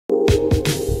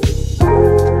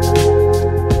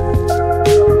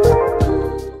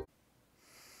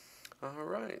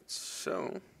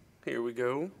Here we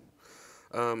go.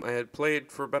 I had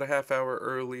played for about a half hour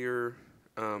earlier,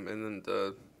 and then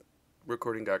the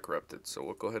recording got corrupted. So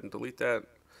we'll go ahead and delete that,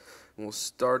 and we'll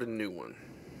start a new one.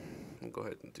 We'll go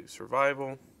ahead and do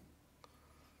survival.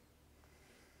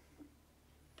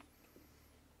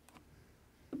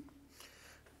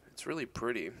 It's really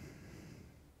pretty.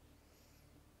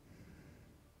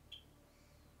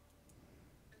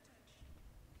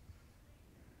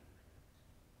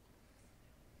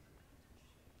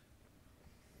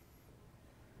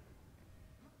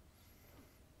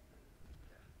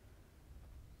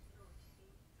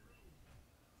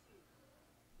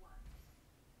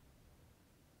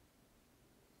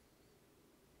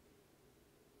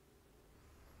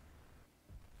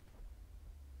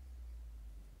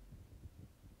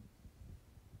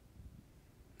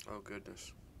 Oh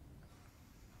goodness.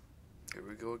 Here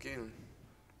we go again.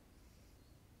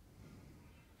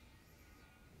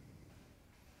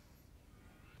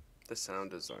 The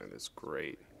sound design is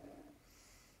great.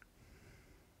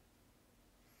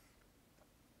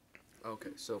 Okay,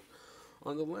 so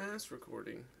on the last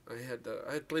recording, I had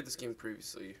played this game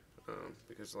previously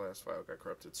because the last file got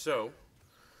corrupted. So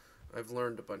I've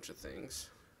learned a bunch of things.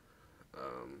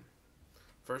 Um,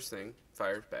 First thing,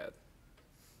 fire's bad.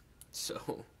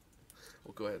 So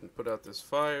we'll go ahead and put out this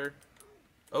fire.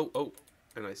 Oh,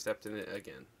 and I stepped in it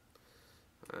again.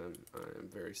 I'm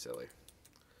very silly.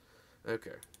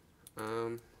 Okay.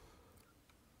 Um,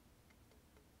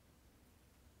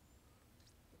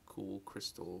 cool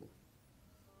crystal.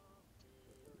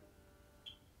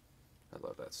 I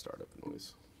love that startup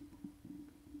noise.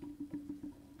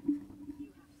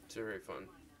 It's very fun.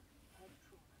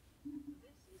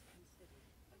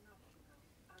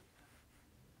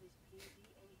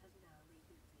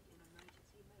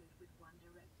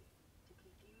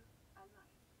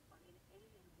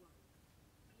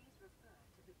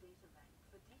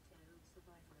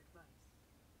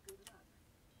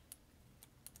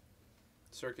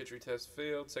 Circuitry test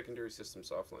failed. Secondary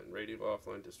systems offline. Radio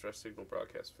offline. Distress signal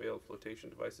broadcast failed. Flotation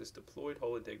devices deployed.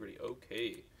 Hull integrity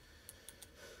okay.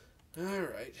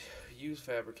 Alright. Use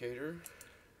fabricator.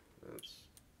 That's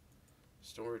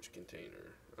storage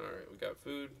container. Alright, we got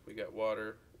food. We got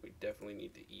water. We definitely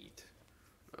need to eat.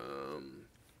 Um,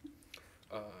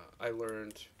 I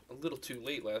learned a little too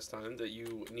late last time that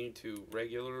you need to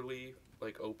regularly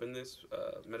open this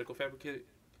medical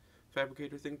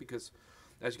fabricator thing because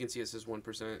as you can see it says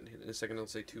 1%, in a second it'll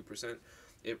say 2%.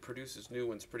 It produces new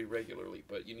ones pretty regularly,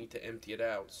 but you need to empty it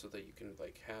out so that you can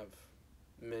have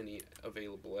many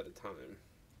available at a time.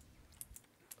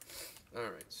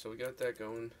 Alright, so we got that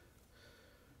going.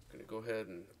 I'm gonna go ahead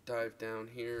and dive down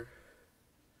here.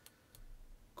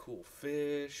 Cool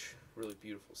fish, really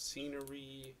beautiful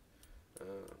scenery.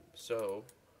 So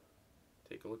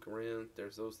take a look around.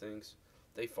 There's those things.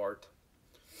 They fart.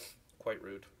 Quite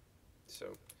rude.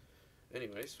 So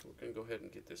anyways, we're gonna go ahead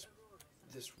and get this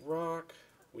rock.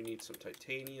 We need some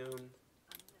titanium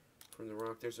from the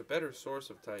rock. There's a better source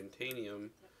of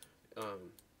titanium.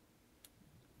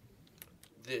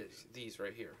 These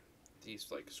right here, these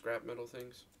scrap metal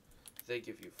things, they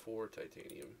give you 4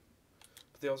 titanium,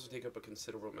 but they also take up a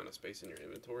considerable amount of space in your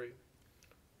inventory.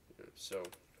 So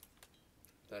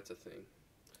that's a thing.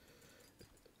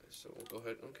 So we'll go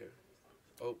ahead. Okay.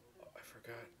 Oh, I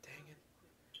forgot. Dang it.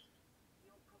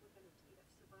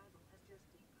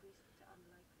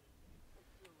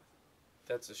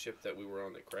 That's a ship that we were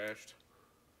on that crashed.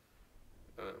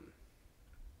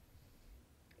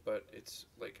 But it's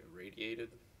irradiated.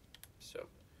 So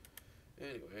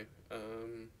anyway,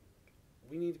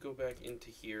 we need to go back into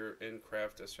here and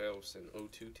craft ourselves an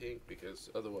O2 tank because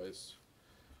otherwise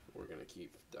we're gonna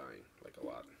keep dying a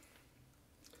lot.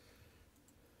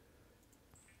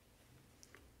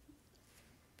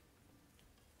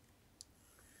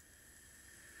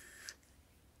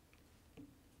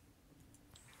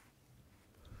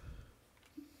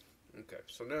 Okay,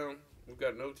 so now we've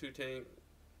got an O2 tank.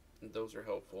 Those are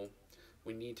helpful.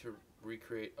 We need to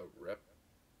recreate a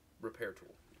repair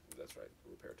tool. That's right,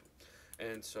 repair tool.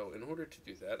 And so in order to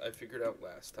do that, I figured out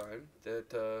last time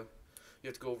that you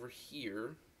have to go over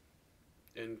here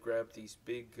and grab these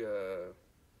big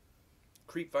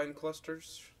creep vine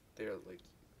clusters. They're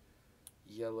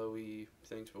yellowy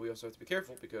things, but we also have to be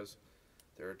careful because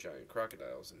there are giant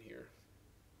crocodiles in here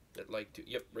that like to,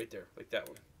 yep, right there, like that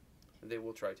one. And they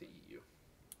will try to eat you.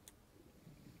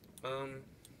 I'm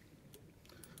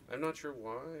not sure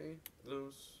why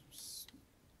those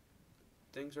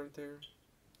things aren't there.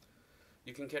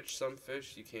 You can catch some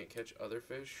fish, you can't catch other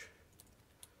fish.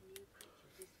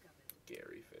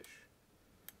 Gary fish.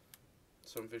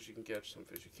 Some fish you can catch, some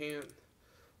fish you can't.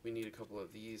 We need a couple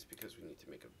of these because we need to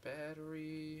make a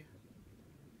battery.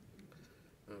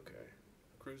 Okay.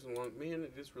 Cruising along. Man,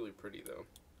 it is really pretty, though.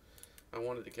 I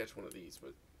wanted to catch one of these,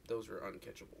 but those are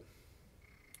uncatchable.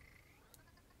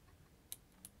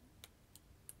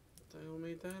 What the hell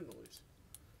made that noise?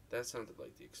 That sounded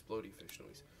like the exploding fish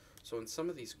noise. So in some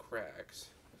of these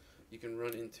cracks, you can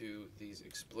run into these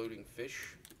exploding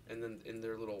fish, and then in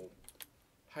their little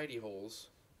hidey holes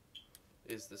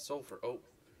is the sulfur. Oh,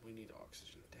 we need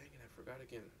oxygen. Dang it, I forgot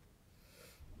again.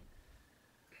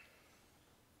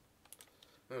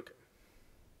 Okay.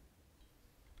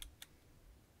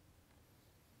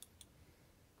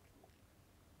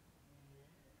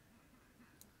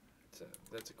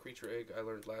 That's a creature egg. I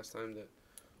learned last time that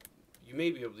you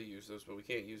may be able to use those, but we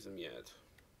can't use them yet.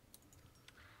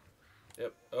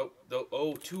 Yep.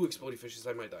 Oh, 2 exploding fishes.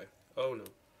 I might die. Oh, no.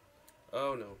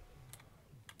 Oh, no.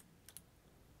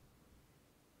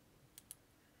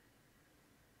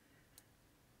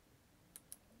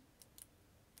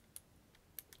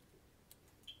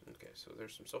 Okay, so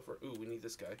there's some sulfur. Ooh, we need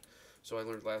this guy. So I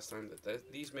learned last time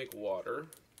that these make water.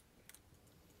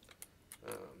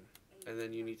 And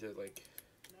then you need to, like,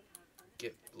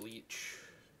 get bleach.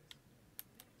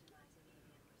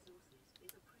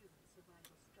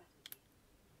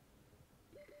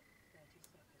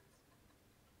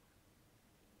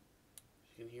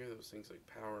 You can hear those things, like,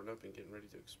 powering up and getting ready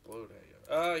to explode at you.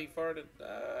 Ah, he farted.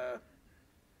 Ah.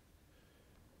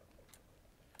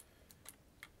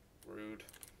 Rude.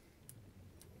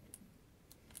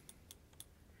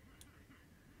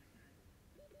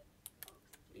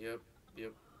 Yep.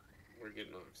 We're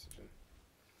getting oxygen.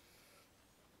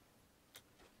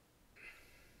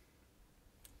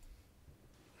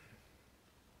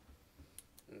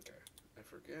 Okay. I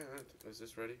forget. Is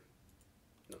this ready?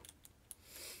 No.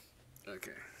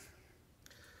 Okay.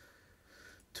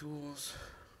 Tools.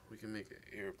 We can make an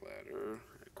air bladder.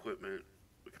 Equipment.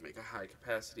 We can make a high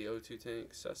capacity O2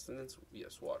 tank. Sustenance.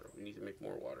 Yes, water. We need to make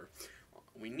more water.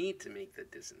 We need to make the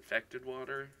disinfected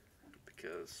water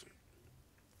because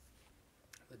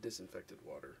the disinfected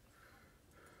water.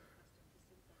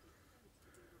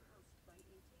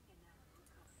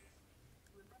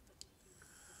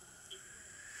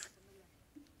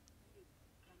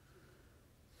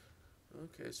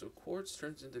 Okay, so quartz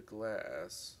turns into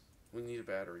glass. We need a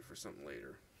battery for something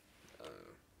later.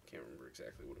 Can't remember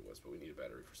exactly what it was, but we need a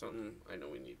battery for something. I know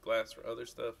we need glass for other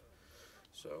stuff.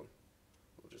 So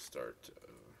we'll just start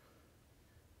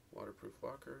waterproof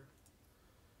locker.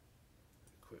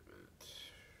 Equipment.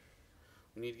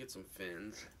 We need to get some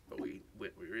fins, but what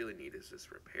we really need is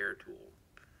this repair tool.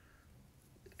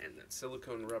 And that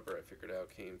silicone rubber I figured out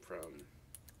came from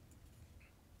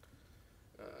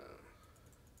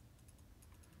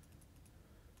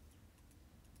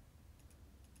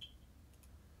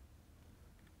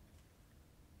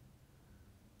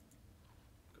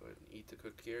go ahead and eat the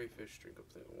cooked Gary fish, drink a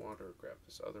thing of water, grab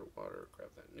this other water, grab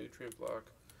that nutrient block,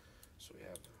 so we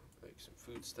have like some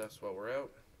foodstuffs while we're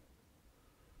out.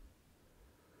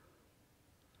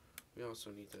 We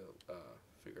also need to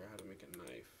figure out how to make a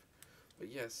knife. But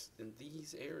yes, in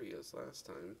these areas last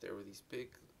time, there were these big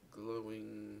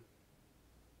glowing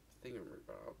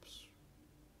thingamabobs.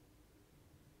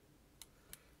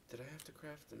 Did I have to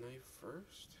craft the knife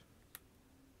first?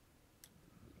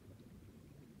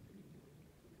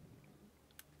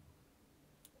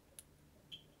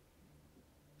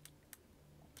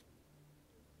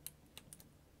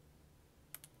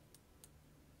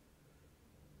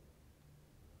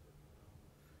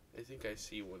 I think I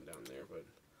see one down there, but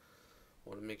I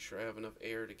want to make sure I have enough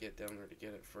air to get down there to get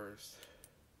it first.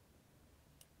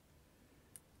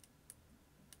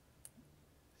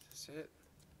 Is this it?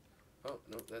 Oh,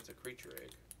 no, that's a creature egg.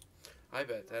 I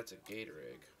bet that's a gator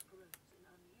egg.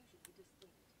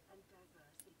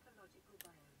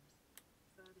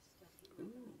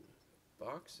 Ooh,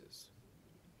 boxes.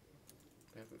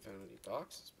 I haven't found any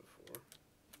boxes before.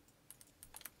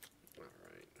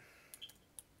 Alright.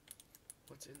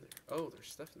 What's in there? Oh, there's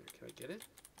stuff in there. Can I get it?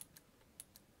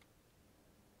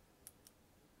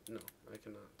 No, I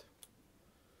cannot.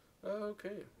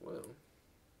 Okay, well.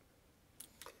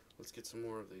 Let's get some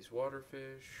more of these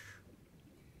waterfish.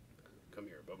 Come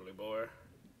here, bubbly boy.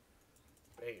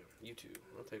 Bam, you two.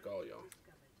 I'll take all y'all.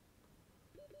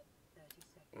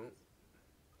 Well,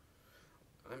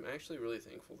 I'm actually really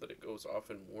thankful that it goes off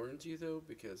and warns you, though,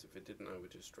 because if it didn't, I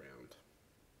would just drown.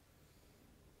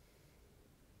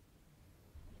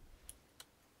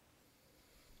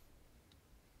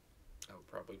 I would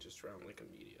probably just drown, like,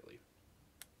 immediately.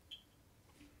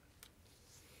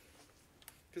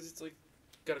 Because it's, like,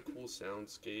 got a cool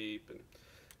soundscape, and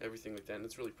everything like that, and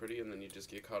it's really pretty, and then you just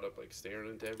get caught up like staring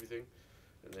into everything,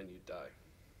 and then you die.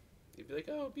 You'd be like,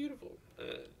 oh, beautiful.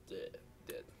 Dead.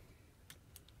 Dead.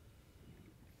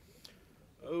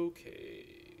 Okay.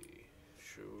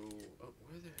 Show. Oh,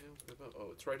 where the hell is my boat?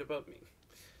 Oh, it's right above me.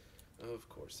 Of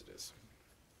course it is.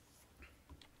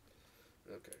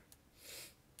 Okay.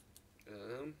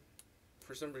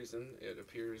 For some reason, it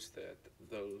appears that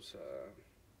those,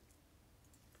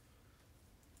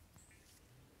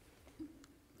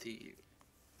 the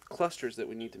clusters that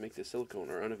we need to make the silicone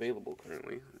are unavailable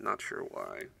currently. Not sure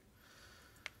why.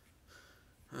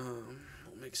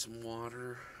 We'll make some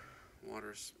water.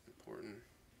 Water's important.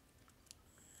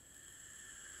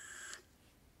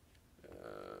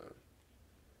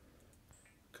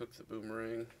 Cook the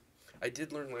boomerang. I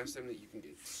did learn last time that you can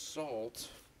get salt,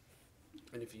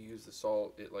 and if you use the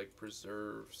salt, it like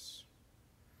preserves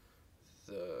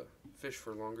the fish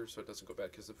for longer so it doesn't go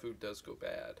bad, because the food does go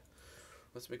bad.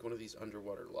 Let's make one of these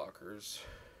underwater lockers.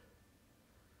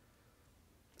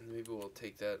 And maybe we'll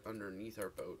take that underneath our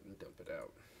boat and dump it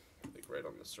out, like right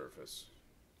on the surface.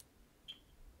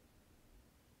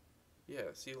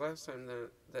 Yeah, see, last time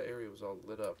that area was all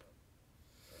lit up.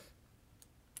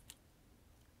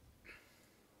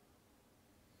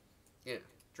 Yeah,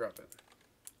 drop it.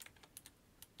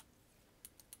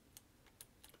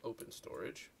 Open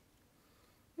storage.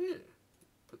 Yeah,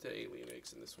 put the alien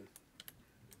eggs in this one.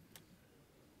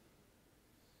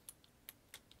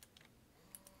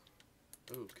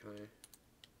 Ooh, can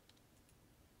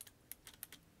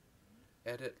I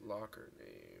edit locker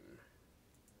name?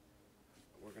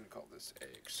 We're gonna call this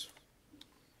eggs.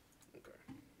 Okay.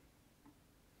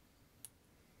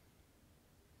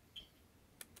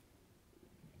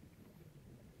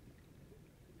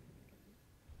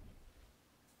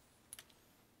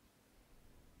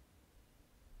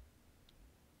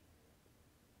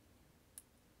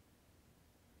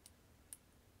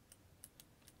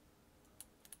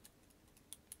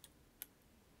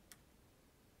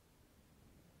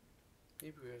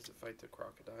 Maybe we have to fight the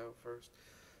crocodile first.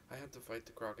 I had to fight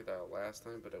the crocodile last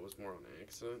time, but it was more on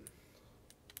accident.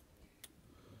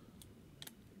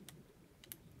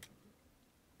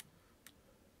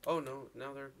 Oh no,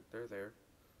 now they're there.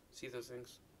 See those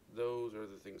things? Those are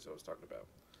the things I was talking about.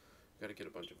 Gotta get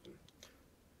a bunch of them.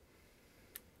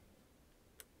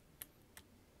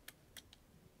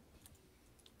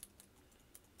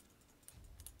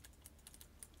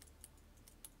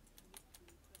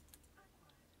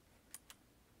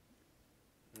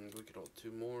 And we could hold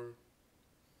 2 more.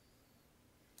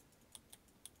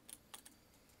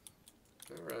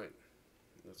 Alright,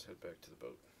 let's head back to the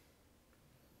boat.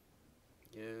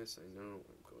 Yes, I know,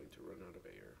 I'm going to run out of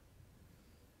air.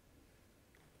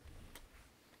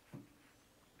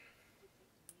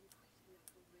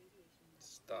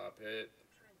 Stop it.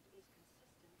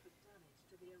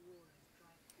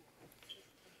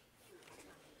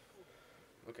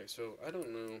 Okay, so I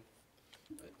don't know.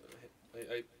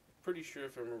 I'm pretty sure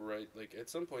if I remember right, like at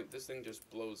some point this thing just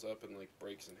blows up and like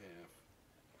breaks in half.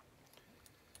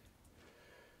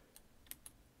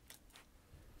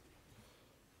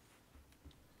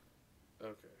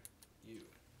 Okay, you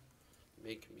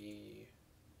make me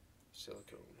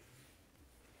silicone.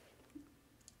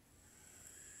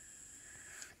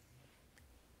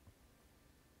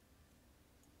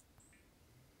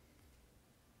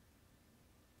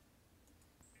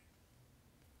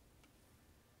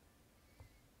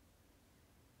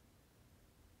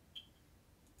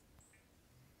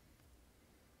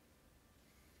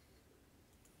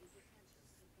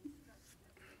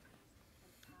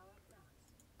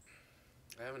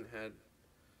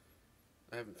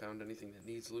 I haven't found anything that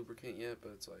needs lubricant yet,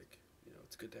 but it's like, you know,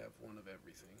 it's good to have one of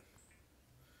everything.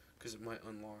 Because it might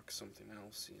unlock something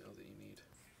else, you know, that you need.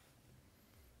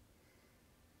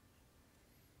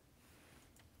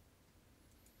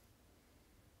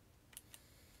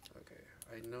 Okay,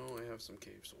 I know I have some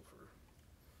cave sulfur.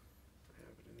 I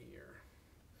have it in here.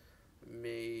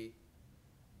 May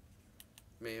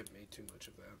have made too much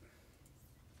of that.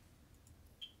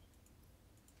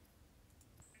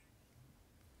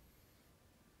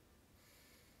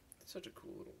 It's such a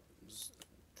cool little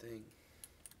thing.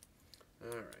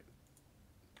 Alright.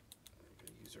 I'm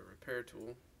going to use our repair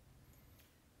tool.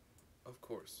 Of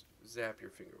course, zap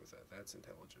your finger with that. That's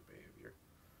intelligent behavior.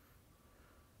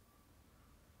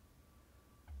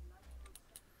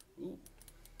 Ooh.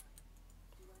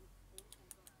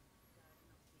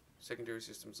 Secondary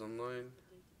systems online.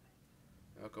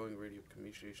 Outgoing radio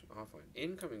communication offline.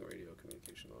 Incoming radio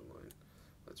communication online.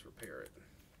 Let's repair it.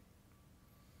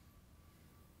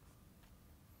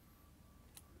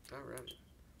 Alright.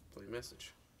 Play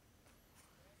message.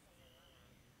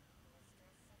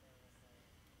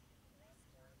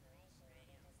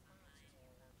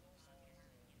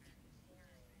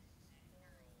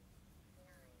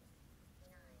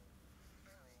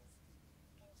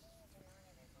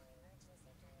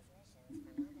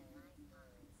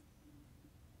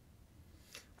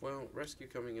 Well, rescue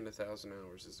coming in 1,000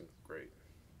 hours isn't great.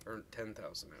 Or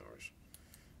 10,000 hours.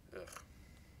 Ugh.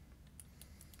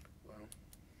 Well.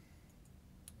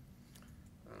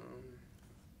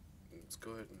 Let's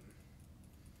go ahead and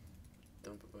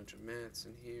dump a bunch of mats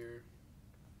in here.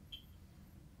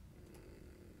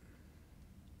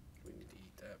 We need to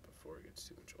eat that before it gets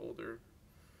too much older.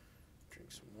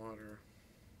 Drink some water.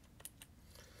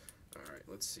 Alright,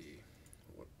 let's see.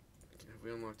 Have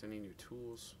we unlocked any new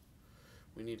tools?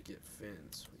 We need to get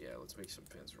fins. Yeah, let's make some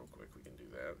fins real quick. We can do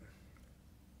that.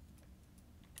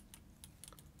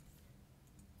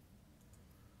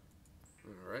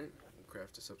 Alright, we'll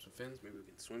craft us up some fins. Maybe we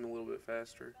can swim a little bit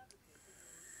faster.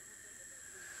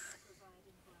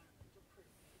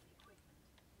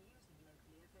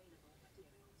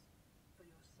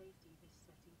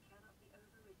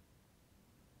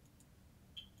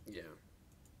 Yeah.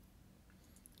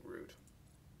 Rude.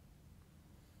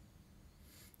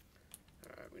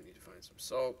 Alright, we need to find some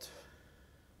salt.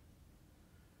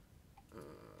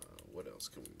 What else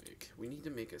can we make? We need to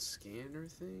make a scanner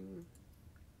thing.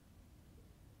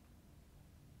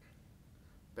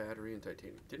 Battery and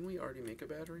titanium. Didn't we already make a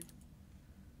battery?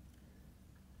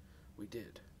 We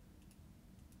did.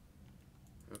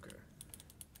 Okay.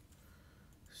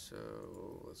 So,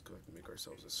 let's go ahead and make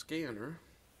ourselves a scanner.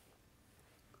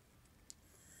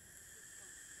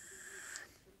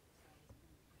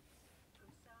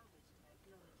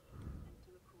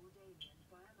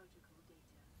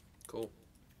 Cool.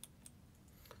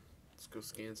 Let's go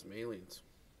scan some aliens.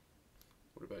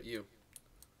 What about you?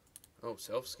 Oh,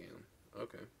 self-scan.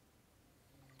 Okay.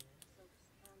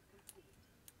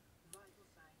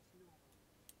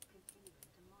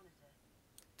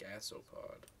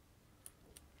 Gasopod.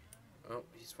 Oh,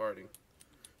 he's farting.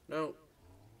 No,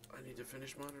 I need to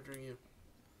finish monitoring you.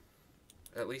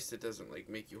 At least it doesn't, like,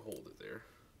 make you hold it there.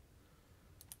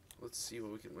 Let's see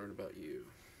what we can learn about you.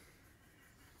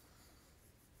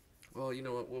 Well, you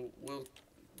know what?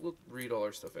 We'll read all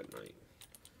our stuff at night.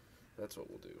 That's what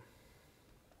we'll do.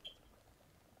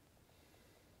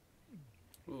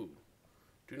 Ooh.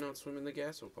 Do not swim in the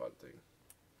gasopod thing.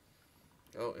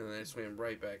 Oh, and then I swam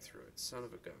right back through it. Son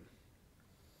of a gun.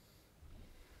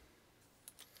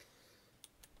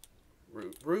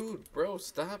 Rude. Rude, bro.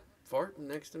 Stop farting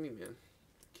next to me, man.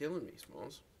 Killing me,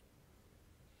 Smalls.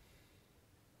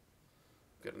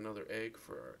 Got another egg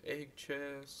for our egg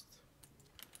chest.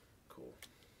 Cool.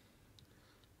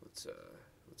 Let's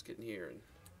get in here and...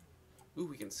 Ooh,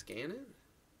 we can scan it?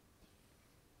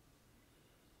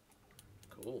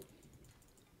 Cool.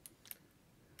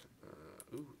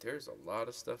 Ooh, there's a lot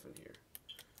of stuff in here.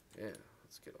 Yeah,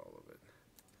 let's get all of it.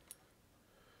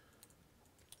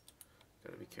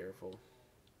 Gotta be careful.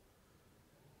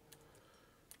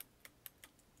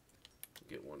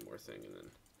 Get one more thing and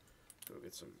then go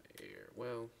get some air.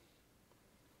 Well,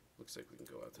 looks like we can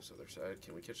go out this other side.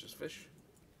 Can we catch this fish?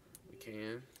 We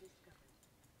can.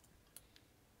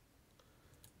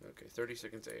 Okay, 30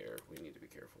 seconds of air. We need to be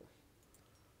careful.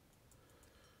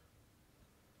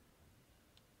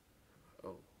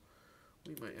 Oh,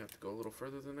 we might have to go a little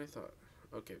further than I thought.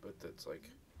 Okay, but that's like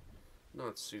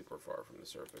not super far from the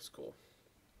surface. Cool.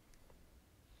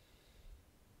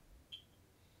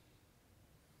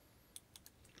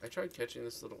 I tried catching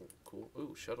this little cool...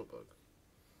 Ooh, shuttle bug.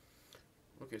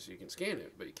 Okay, so you can scan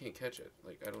it, but you can't catch it.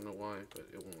 Like, I don't know why, but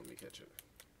it won't let me catch it.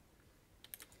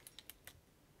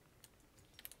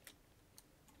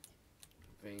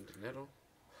 Veined nettle.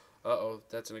 Uh-oh,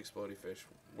 that's an exploding fish.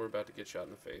 We're about to get shot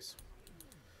in the face.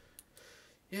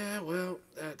 Yeah, well,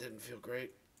 that didn't feel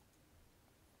great.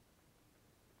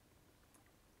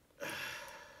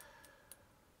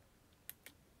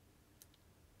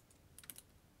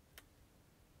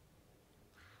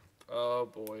 Oh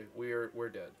boy, we're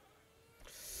dead.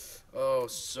 Oh,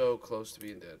 so close to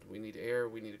being dead. We need air.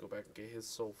 We need to go back and get his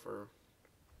sulfur,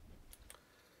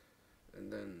 and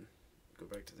then go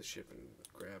back to the ship and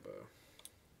grab a...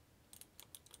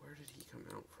 Where did he come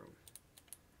out from?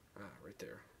 Ah, right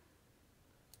there.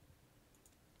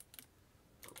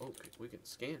 Oh, okay, we can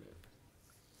scan it.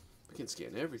 We can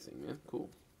scan everything, man. Cool.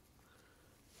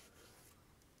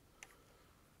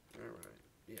 Alright,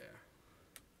 yeah.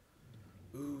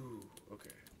 Ooh, okay.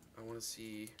 I want to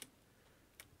see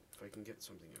if I can get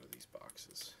something out of these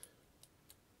boxes.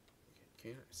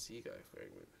 Can't sea guy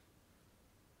fragment.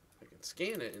 I can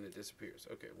scan it and it disappears.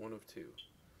 Okay, 1 of 2.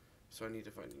 So I need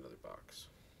to find another box.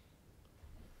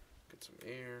 Get some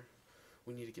air.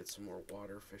 We need to get some more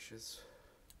water fishes.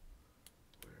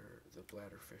 Where are the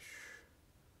bladderfish?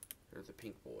 They're the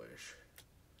pink boyish.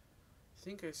 I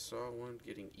think I saw one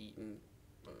getting eaten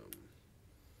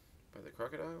by the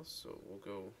crocodiles, so we'll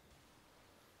go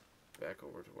back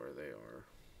over to where they are.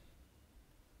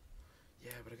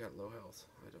 Yeah, but I got low health.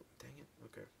 I don't... Dang it.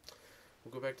 Okay.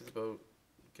 We'll go back to the boat.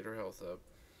 Get our health up.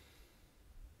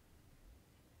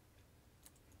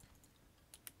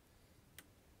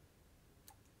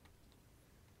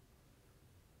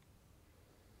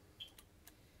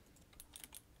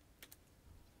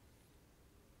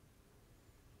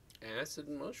 Acid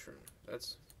mushroom.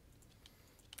 That's...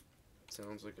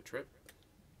 Sounds like a trip.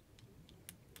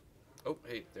 Oh,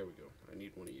 hey, there we go. I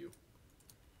need one of you.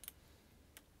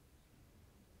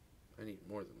 I need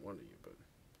more than one of you, but...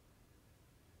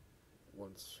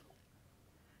 Once...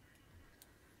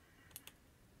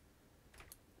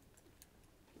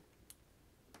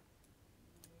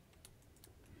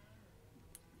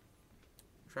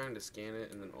 Trying to scan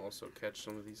it and then also catch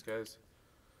some of these guys.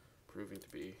 Proving to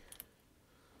be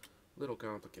a little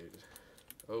complicated.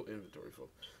 Oh, inventory full.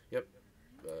 Yep.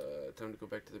 Time to go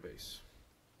back to the base.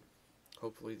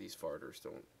 Hopefully these farters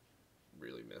don't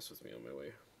really mess with me on my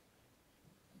way.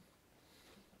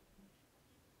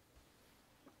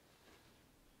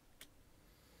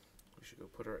 We should go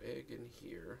put our egg in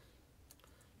here.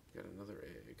 Got another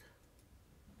egg.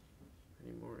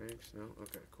 Any more eggs? No?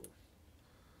 Okay, cool.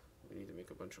 We need to make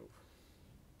a bunch of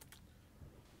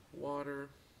water.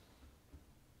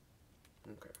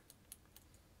 Okay.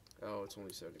 Oh, it's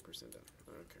only 70% done.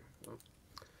 Okay, well,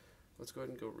 let's go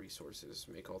ahead and go resources.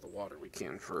 Make all the water we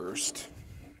can first.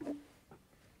 And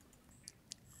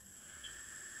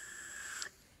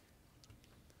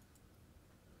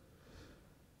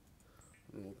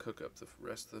we'll cook up the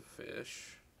rest of the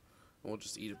fish. And we'll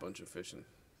just eat a bunch of fish and...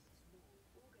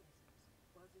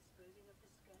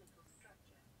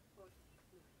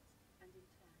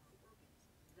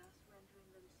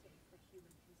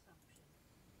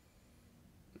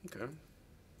 Okay.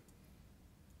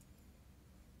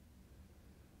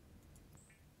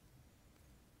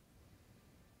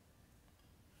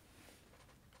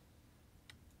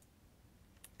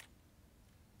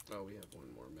 Oh, we have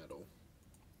one more metal.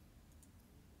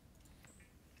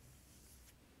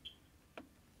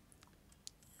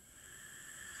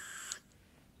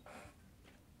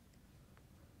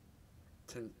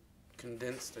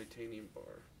 Condensed titanium bar.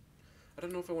 I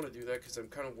don't know if I want to do that because I'm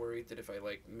kind of worried that if I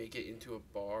like make it into a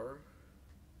bar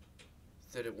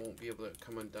that it won't be able to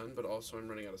come undone, but also I'm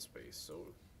running out of space, so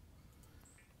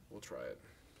we'll try it.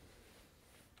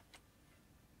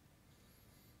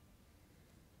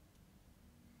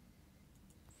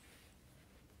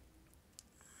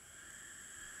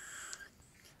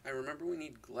 I remember we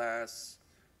need glass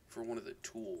for one of the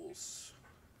tools.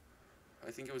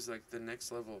 I think it was like the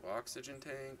next level of oxygen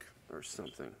tank or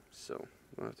something, so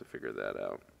we'll have to figure that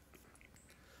out.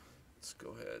 Let's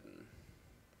go ahead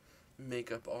and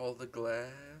make up all the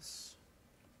glass.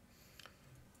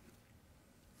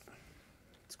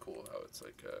 It's cool how it's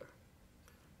like a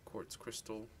quartz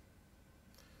crystal.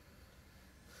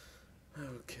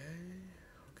 Okay,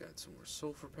 we've got some more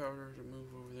sulfur powder to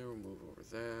move over there. We'll move over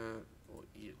that. We'll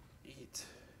eat.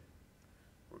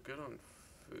 We're good on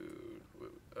food.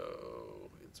 Oh,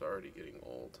 it's already getting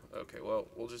old. Okay, well,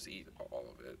 we'll just eat all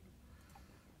of it.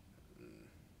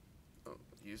 Oh,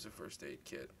 use a first aid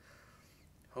kit.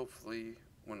 Hopefully,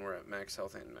 when we're at max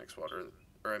health and max water,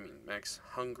 or I mean max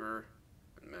hunger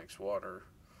and max water,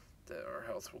 that our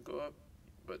health will go up,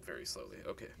 but very slowly.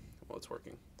 Okay, well, it's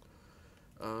working.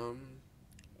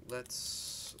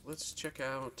 Let's check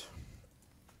out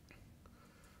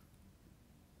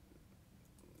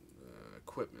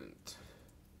equipment.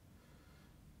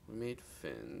 We made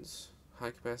fins,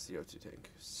 high capacity O2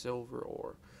 tank, silver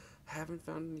ore. Haven't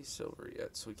found any silver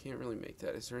yet, so we can't really make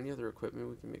that. Is there any other equipment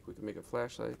we can make? We can make a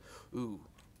flashlight. Ooh,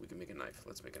 we can make a knife.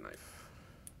 Let's make a knife.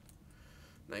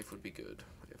 Knife would be good.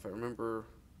 If I remember,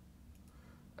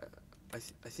 I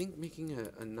think making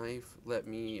a knife let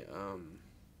me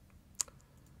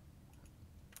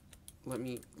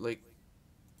like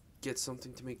get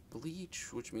something to make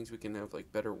bleach, which means we can have like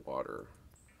better water.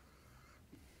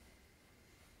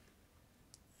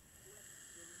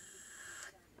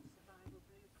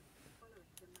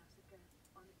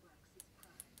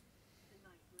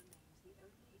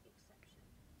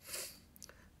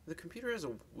 The computer has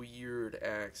a weird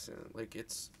accent. Like,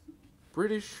 it's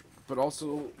British, but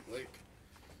also, like,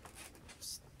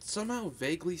 somehow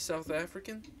vaguely South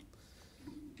African?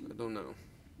 I don't know.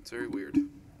 It's very weird.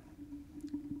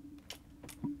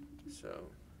 So,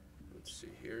 let's see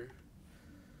here.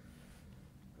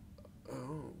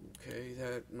 Oh, okay,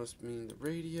 that must mean the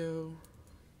radio.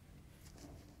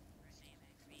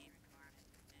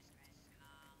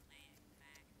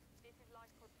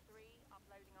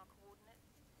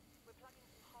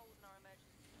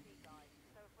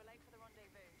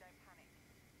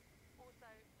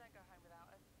 can't go home without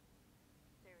us.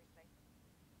 Seriously.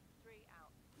 3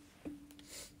 out.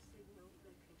 Signal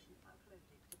location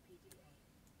uploaded to PDA.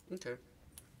 Okay.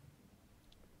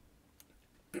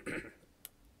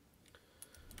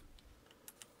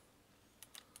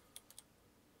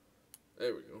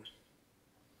 There we go.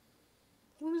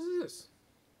 What is this?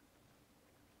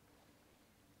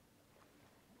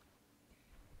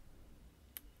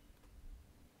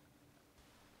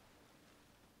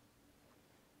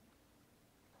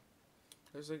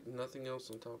 There's like nothing else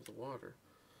on top of the water.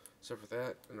 Except for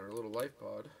that and our little life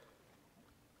pod.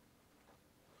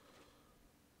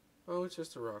 Oh, it's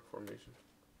just a rock formation.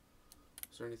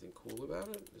 Is there anything cool about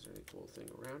it? Is there any cool thing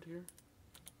around here?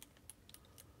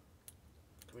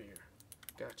 Come here.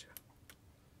 Gotcha.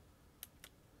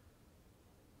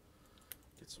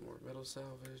 Get some more metal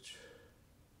salvage.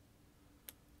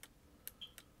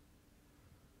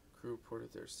 Crew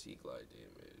reported their sea glide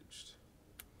damaged.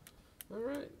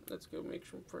 Alright, let's go make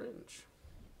some friends.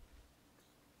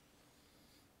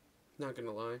 Not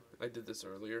gonna lie, I did this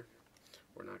earlier.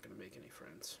 We're not gonna make any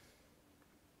friends.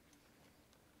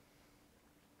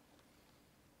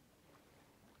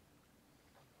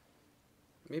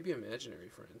 Maybe imaginary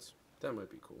friends. That might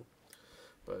be cool.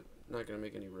 But not gonna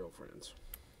make any real friends.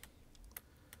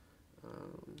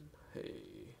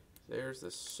 Hey, there's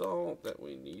the salt that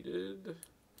we needed.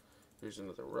 Here's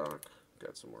another rock.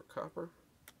 Got some more copper.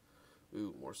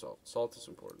 Ooh, more salt. Salt is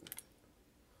important.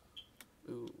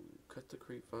 Ooh, cut the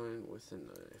creepvine with a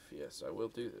knife. Yes, I will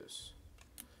do this.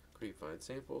 Creepvine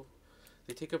sample.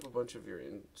 They take up a bunch of your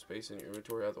space in your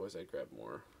inventory, otherwise I'd grab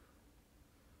more.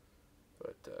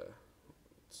 But,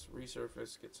 let's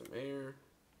resurface, get some air.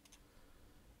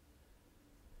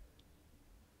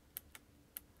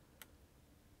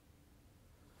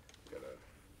 Gotta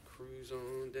cruise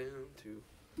on down to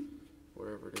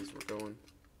wherever it is we're going.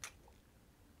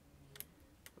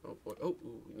 Oh boy. Oh,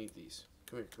 ooh, we need these.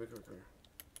 Come here, come here, come here, come here.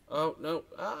 Oh, no.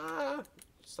 Ah!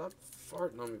 Stop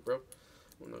farting on me, bro.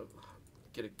 I'm gonna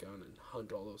get a gun and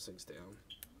hunt all those things down.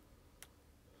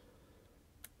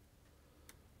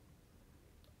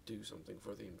 Do something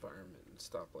for the environment and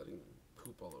stop letting them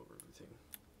poop all over everything.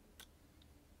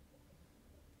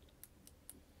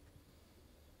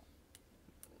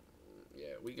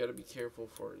 Yeah, we gotta be careful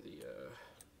for the,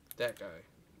 that guy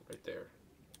right there.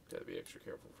 Gotta be extra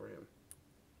careful for him.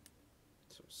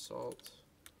 Some salt.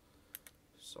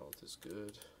 Salt is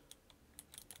good.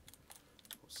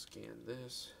 We'll scan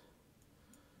this.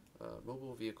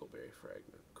 Mobile vehicle berry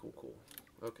fragment. Cool, cool.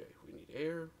 Okay, we need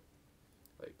air.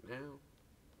 Like now.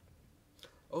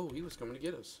 Oh, he was coming to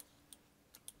get us.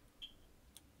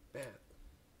 Bad.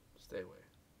 Stay away.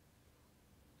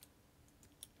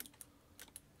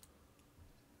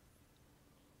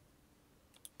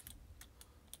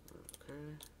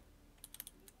 Okay.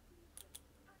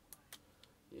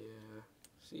 Yeah.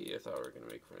 See, I thought we were going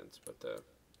to make friends, but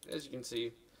as you can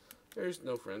see, there's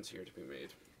no friends here to be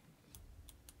made.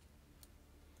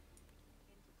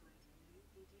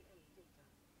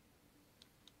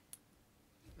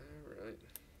 Alright.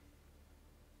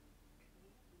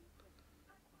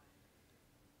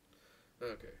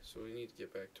 Okay, so we need to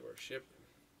get back to our ship.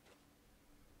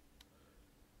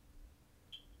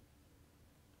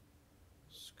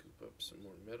 Scoop up some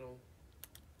more metal.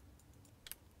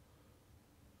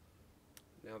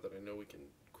 Now that I know we can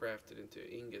craft it into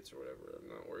ingots or whatever, I'm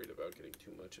not worried about getting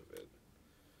too much of it.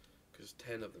 Because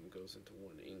 10 of them goes into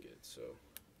 1 ingot, so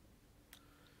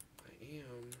I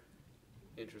am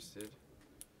interested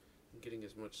in getting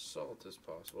as much salt as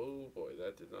possible. Oh boy,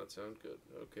 that did not sound good.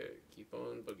 Okay, keep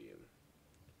on boogieing.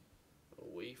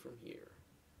 Away from here.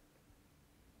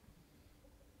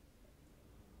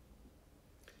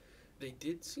 They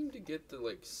did seem to get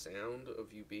the sound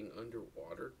of you being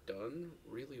underwater done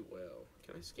really well.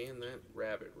 Can I scan that?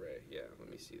 Rabbit ray. Yeah,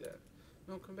 let me see that.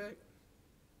 No, come back.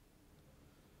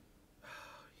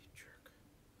 You jerk.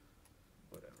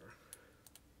 Whatever.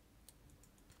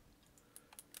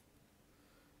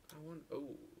 I want.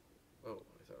 Oh, I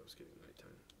thought it was getting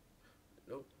nighttime.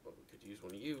 Nope. But we could use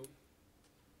one of you.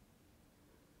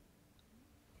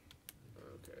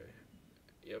 Okay.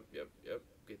 Yep.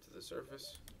 Get to the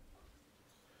surface.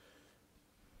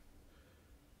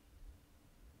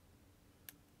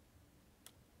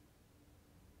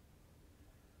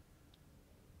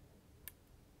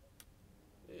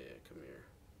 Yeah, come here.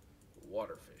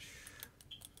 Waterfish.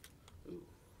 Ooh.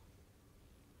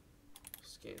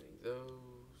 Scanning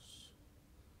those.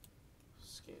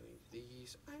 Scanning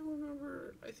these. I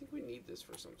remember, I think we need this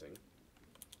for something.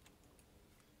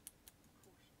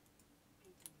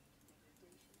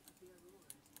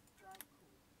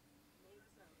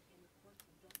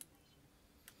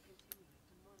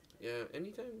 Yeah,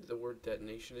 anytime the word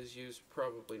detonation is used,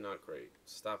 probably not great.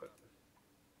 Stop it.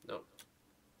 No.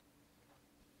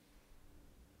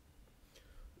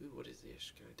 Ooh, what is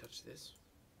this? Can I touch this?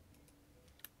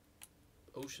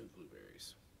 Ocean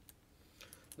blueberries.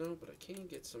 No, but I can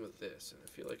get some of this, and I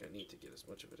feel like I need to get as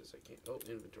much of it as I can. Oh,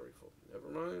 inventory full. Never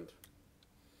mind.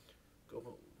 Go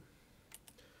home.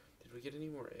 Did we get any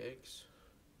more eggs?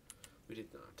 We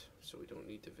did not, so we don't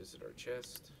need to visit our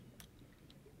chest.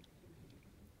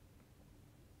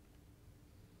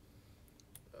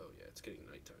 Oh yeah, it's getting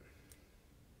nighttime.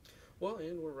 Well,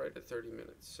 and we're right at 30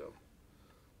 minutes, so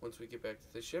once we get back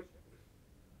to the ship,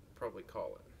 probably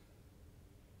call it.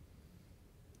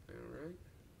 Alright.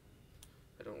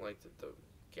 I don't like that the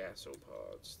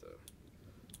gasopods, the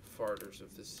farters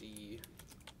of the sea,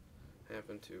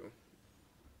 happen to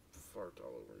fart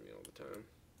all over me all the time.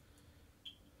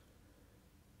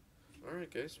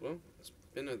 Alright guys, well, it's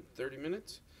been 30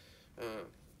 minutes.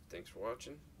 Thanks for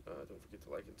watching. Don't forget to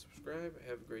like and subscribe.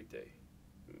 Have a great day.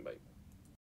 Bye.